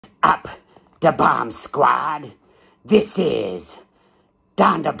Up, the bomb squad. This is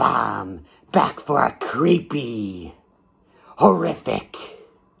Don the Bomb, back for a creepy, horrific,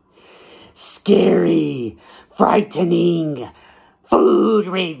 scary, frightening food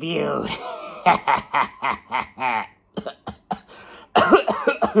review.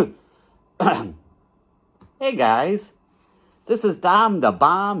 Hey guys, this is Dom the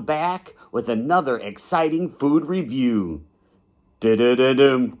Bomb back with another exciting food review.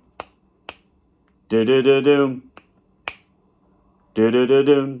 Do-do-do-doom. Do-do-do-doom.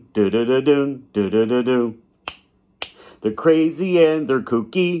 Do-do-do-doom. Do-do-do-doom. Do-do-do-doom. They're crazy and they're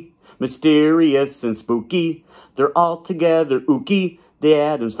kooky, mysterious and spooky. They're all together ooky, the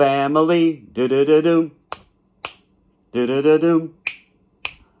Addams family. Do-do-do-doom. Do-do-do-doom.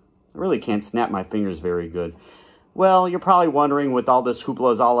 I really can't snap my fingers very good. Well, you're probably wondering what all this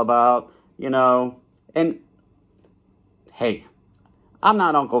hoopla is all about, you know. And, hey, I'm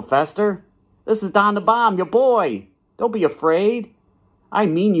not Uncle Fester. This is Don the Bomb, your boy. Don't be afraid. I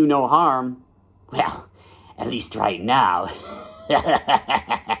mean you no harm. Well, at least right now.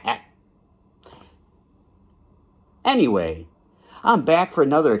 Anyway, I'm back for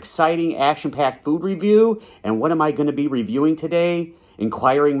another exciting, action-packed food review. And what am I going to be reviewing today?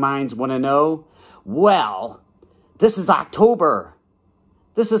 Inquiring minds want to know. Well, this is October.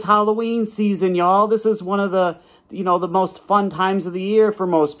 This is Halloween season, y'all. This is one of the, the most fun times of the year for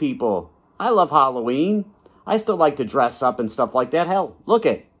most people. I love Halloween. I still like to dress up and stuff like that. Hell, look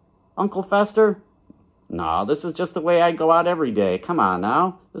at Uncle Fester. No, this is just the way I go out every day. Come on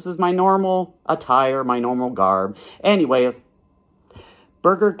now. This is my normal attire, my normal garb. Anyway,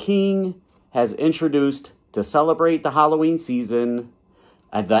 Burger King has introduced, to celebrate the Halloween season,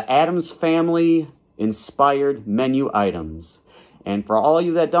 the Addams Family inspired menu items. And for all of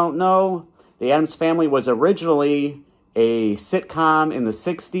you that don't know, the Addams Family was originally a sitcom in the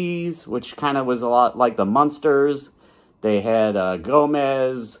 60s, which kind of was a lot like the Munsters. They had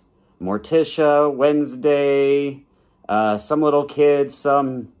Gomez, Morticia, Wednesday, some little kids,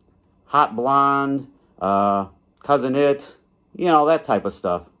 some hot blonde, Cousin It, that type of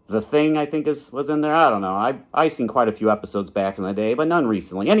stuff. The Thing, I think, was in there. I don't know. I've seen quite a few episodes back in the day, but none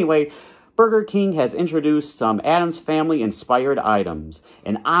recently. Anyway, Burger King has introduced some Addams Family inspired items,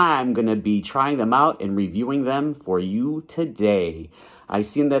 and I'm going to be trying them out and reviewing them for you today. I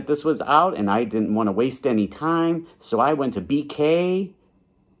seen that this was out, and I didn't want to waste any time, so I went to BK.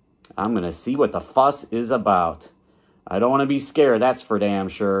 I'm going to see what the fuss is about. I don't want to be scared, that's for damn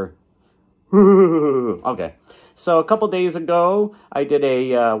sure. Okay. So a couple days ago, I did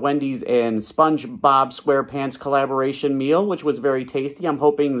a Wendy's and SpongeBob SquarePants collaboration meal, which was very tasty. I'm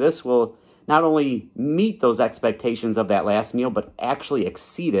hoping this will not only meet those expectations of that last meal, but actually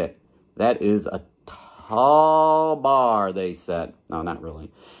exceed it. That is a tall bar they set. No, not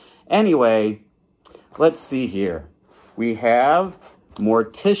really. Anyway, let's see here. We have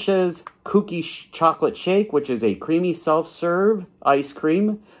Morticia's Cookie Chocolate Shake, which is a creamy self-serve ice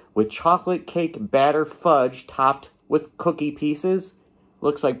cream with chocolate cake batter fudge topped with cookie pieces.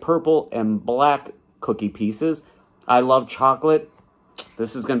 Looks like purple and black cookie pieces. I love chocolate.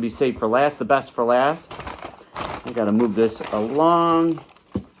 This is going to be saved for last, the best for last. I got to move this along.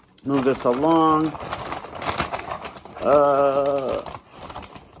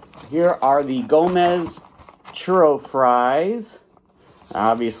 Here are the Gomez Churro fries.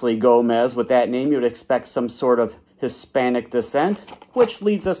 Obviously Gomez, with that name, you would expect some sort of Hispanic descent, which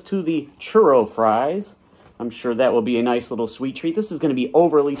leads us to the churro fries. I'm sure that will be a nice little sweet treat. This is going to be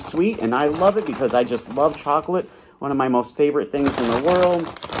overly sweet, and I love it because I just love chocolate. One of my most favorite things in the world.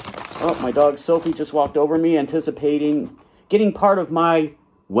 Oh, my dog Sophie just walked over me, anticipating getting part of my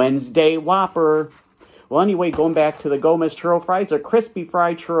Wednesday Whopper. Well, anyway, going back to the Gomez churro fries, they're crispy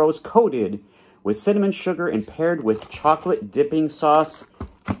fried churros coated with cinnamon sugar and paired with chocolate dipping sauce,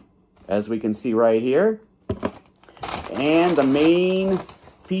 as we can see right here. And the main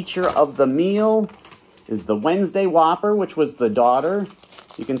feature of the meal is the Wednesday Whopper, which was the daughter.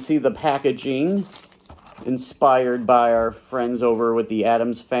 You can see the packaging inspired by our friends over with the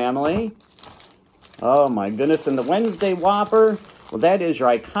Addams Family. Oh my goodness, and the Wednesday Whopper, well, that is your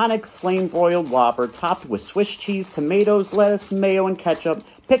iconic flame-broiled Whopper topped with Swiss cheese, tomatoes, lettuce, mayo, and ketchup,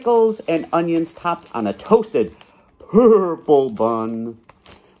 pickles, and onions topped on a toasted purple bun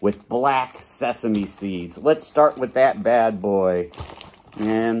with black sesame seeds. Let's start with that bad boy.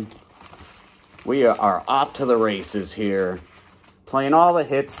 And we are off to the races here. Playing all the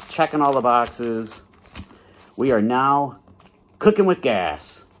hits, checking all the boxes. We are now cooking with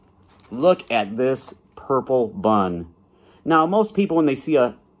gas. Look at this purple bun. Now, most people, when they see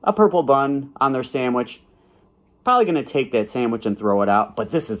a purple bun on their sandwich, Probably going to take that sandwich and throw it out,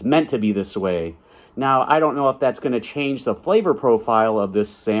 but this is meant to be this way. Now, I don't know if that's going to change the flavor profile of this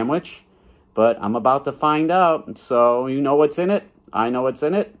sandwich, but I'm about to find out. So, you know what's in it? I know what's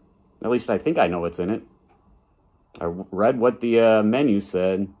in it. At least I think I know what's in it. I read what the menu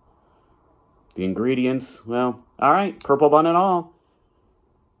said. The ingredients, well, all right, purple bun and all.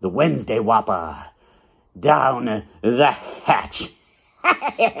 The Wednesday Whopper. Down the hatch.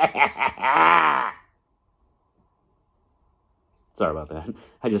 Sorry about that.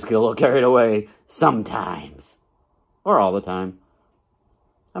 I just get a little carried away sometimes. Or all the time.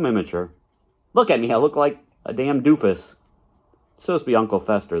 I'm immature. Look at me, I look like a damn doofus. It's supposed to be Uncle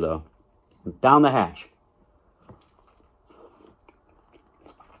Fester, though. Down the hatch.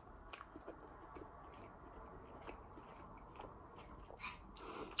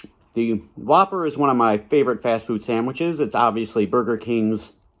 The Whopper is one of my favorite fast food sandwiches. It's obviously Burger King's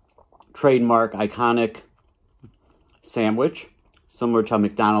trademark, iconic sandwich, similar to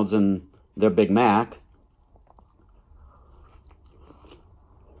McDonald's and their Big Mac.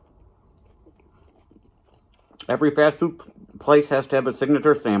 Every fast food place has to have a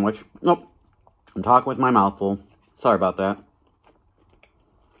signature sandwich. Nope, I'm talking with my mouth full. Sorry about that.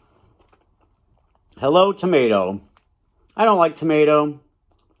 Hello, tomato. I don't like tomato.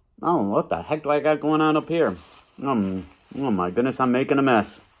 Oh, what the heck do I got going on up here? Oh my goodness, I'm making a mess.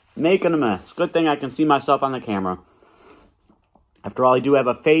 Making a mess. Good thing I can see myself on the camera. After all, I do have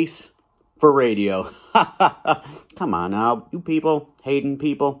a face for radio. Come on now, you people, hating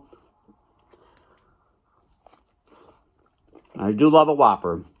people. I do love a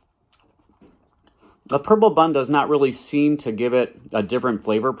Whopper. The purple bun does not really seem to give it a different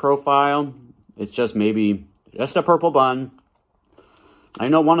flavor profile. It's just maybe just a purple bun. I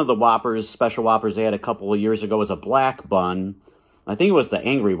know one of the Whoppers, special Whoppers they had a couple of years ago was a black bun. I think it was the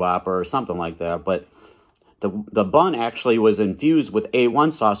Angry Whopper or something like that. But the bun actually was infused with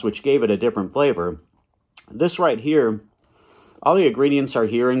A1 sauce, which gave it a different flavor. This right here, all the ingredients are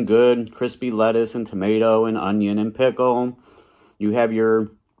here and good. Crispy lettuce and tomato and onion and pickle. You have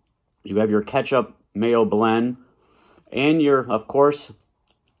your ketchup mayo blend. And your, of course,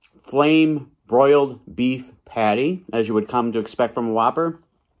 flame broiled beef patty, as you would come to expect from a Whopper.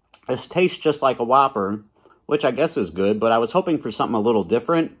 This tastes just like a Whopper, which I guess is good, but I was hoping for something a little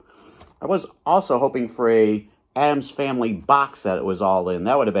different. I was also hoping for a Addams Family box that it was all in.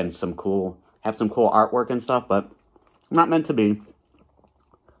 That would have been some cool, have some cool artwork and stuff, but not meant to be.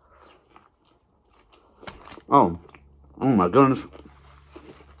 Oh my goodness.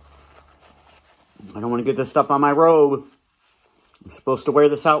 I don't want to get this stuff on my robe. I'm supposed to wear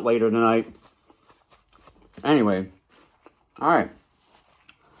this out later tonight. Anyway, all right.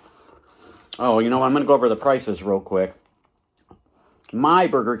 Oh, you know, I'm going to go over the prices real quick. My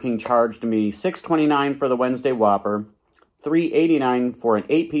Burger King charged me $6.29 for the Wednesday Whopper, $3.89 for an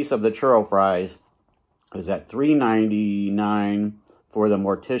 8-piece of the Churro fries. Is that $3.99 for the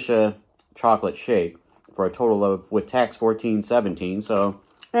Morticia chocolate shake for a total of, with tax, $14.17. So,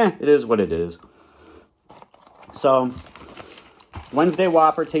 it is what it is. So, Wednesday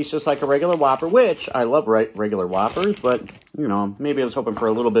Whopper tastes just like a regular Whopper, which I love regular Whoppers, but, you know, maybe I was hoping for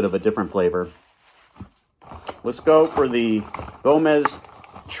a little bit of a different flavor. Let's go for the Gomez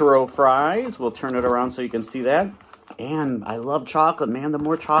Churro fries. We'll turn it around so you can see that. And I love chocolate, man. The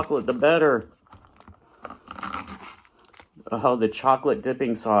more chocolate, the better. Oh, the chocolate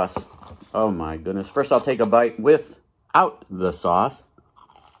dipping sauce. Oh, my goodness. First, I'll take a bite without the sauce.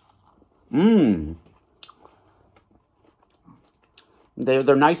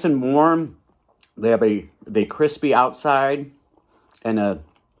 They're nice and warm. They have a crispy outside and a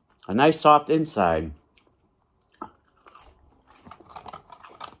nice soft inside.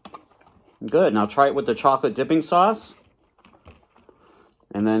 Good. Now try it with the chocolate dipping sauce.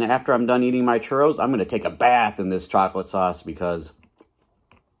 And then after I'm done eating my churros, I'm going to take a bath in this chocolate sauce because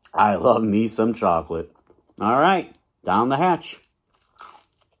I love me some chocolate. All right. Down the hatch.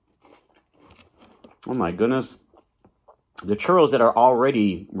 Oh my goodness. The churros that are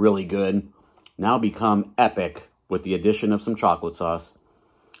already really good now become epic with the addition of some chocolate sauce.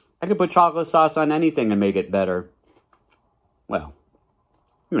 I could put chocolate sauce on anything and make it better. Well,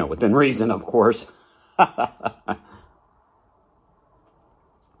 you know, within reason, of course.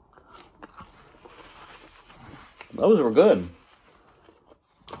 Those were good.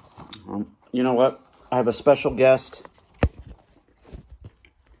 You know what? I have a special guest.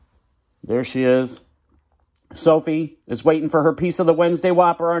 There she is. Sophie is waiting for her piece of the Wednesday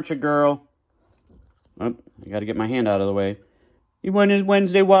Whopper, aren't you, girl? Oh, I got to get my hand out of the way. You wanted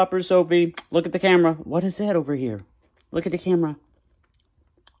Wednesday Whopper, Sophie? Look at the camera. What is that over here? Look at the camera.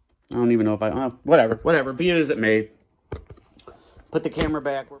 I don't even know if whatever, be it as it may. Put the camera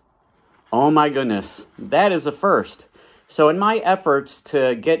back. Oh my goodness, that is a first. So in my efforts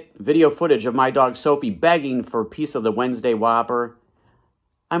to get video footage of my dog Sophie begging for a piece of the Wednesday Whopper,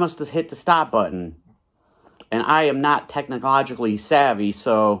 I must have hit the stop button. And I am not technologically savvy,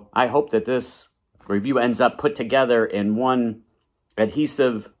 so I hope that this review ends up put together in one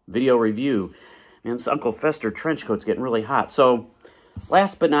adhesive video review. Man, this Uncle Fester trench coat's getting really hot. So,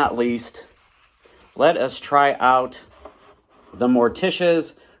 last but not least, let us try out the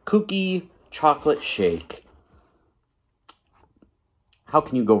Morticia's Cookie Chocolate Shake. How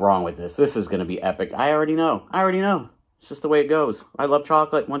can you go wrong with this? This is going to be epic. I already know. It's just the way it goes. I love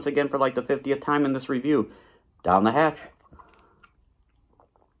chocolate. Once again, for like the 50th time in this review. Down the hatch.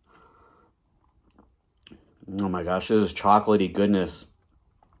 Oh my gosh, this is chocolatey goodness.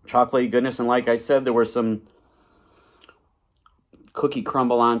 Chocolatey goodness, and like I said, there was some cookie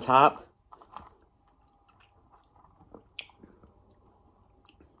crumble on top.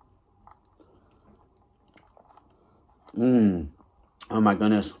 Oh my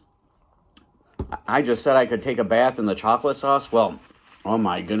goodness. I just said I could take a bath in the chocolate sauce. Well, oh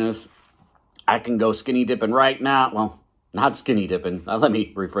my goodness. I can go skinny dipping right now. Well, not skinny dipping. Let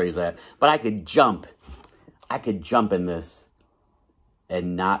me rephrase that. But I could jump. I could jump in this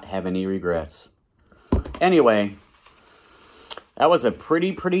and not have any regrets. Anyway, that was a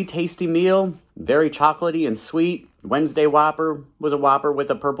pretty tasty meal. Very chocolatey and sweet. Wednesday Whopper was a Whopper with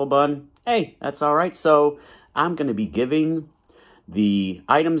a purple bun. Hey, that's all right. So I'm going to be giving the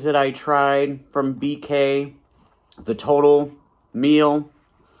items that I tried from BK, the total meal,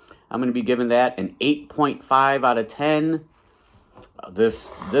 I'm going to be giving that an 8.5 out of 10.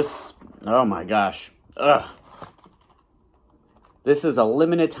 This, oh my gosh. Ugh. This is a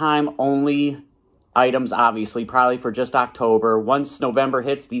limited time only items, obviously, probably for just October. Once November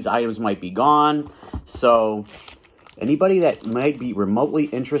hits, these items might be gone. So, anybody that might be remotely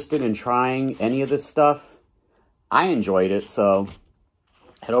interested in trying any of this stuff, I enjoyed it. So,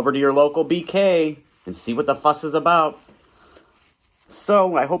 head over to your local BK and see what the fuss is about.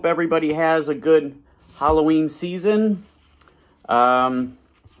 So, I hope everybody has a good Halloween season. And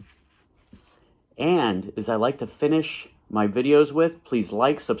as I like to finish my videos with, please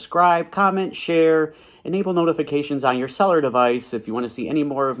like, subscribe, comment, share, enable notifications on your cellular device if you want to see any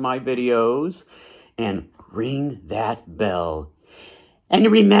more of my videos, and ring that bell.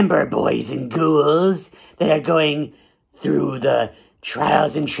 And remember, boys and ghouls that are going through the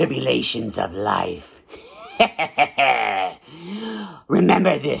trials and tribulations of life.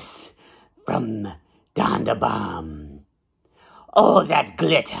 Remember this from Dondabomb. All that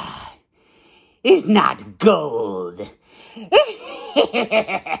glitter is not gold.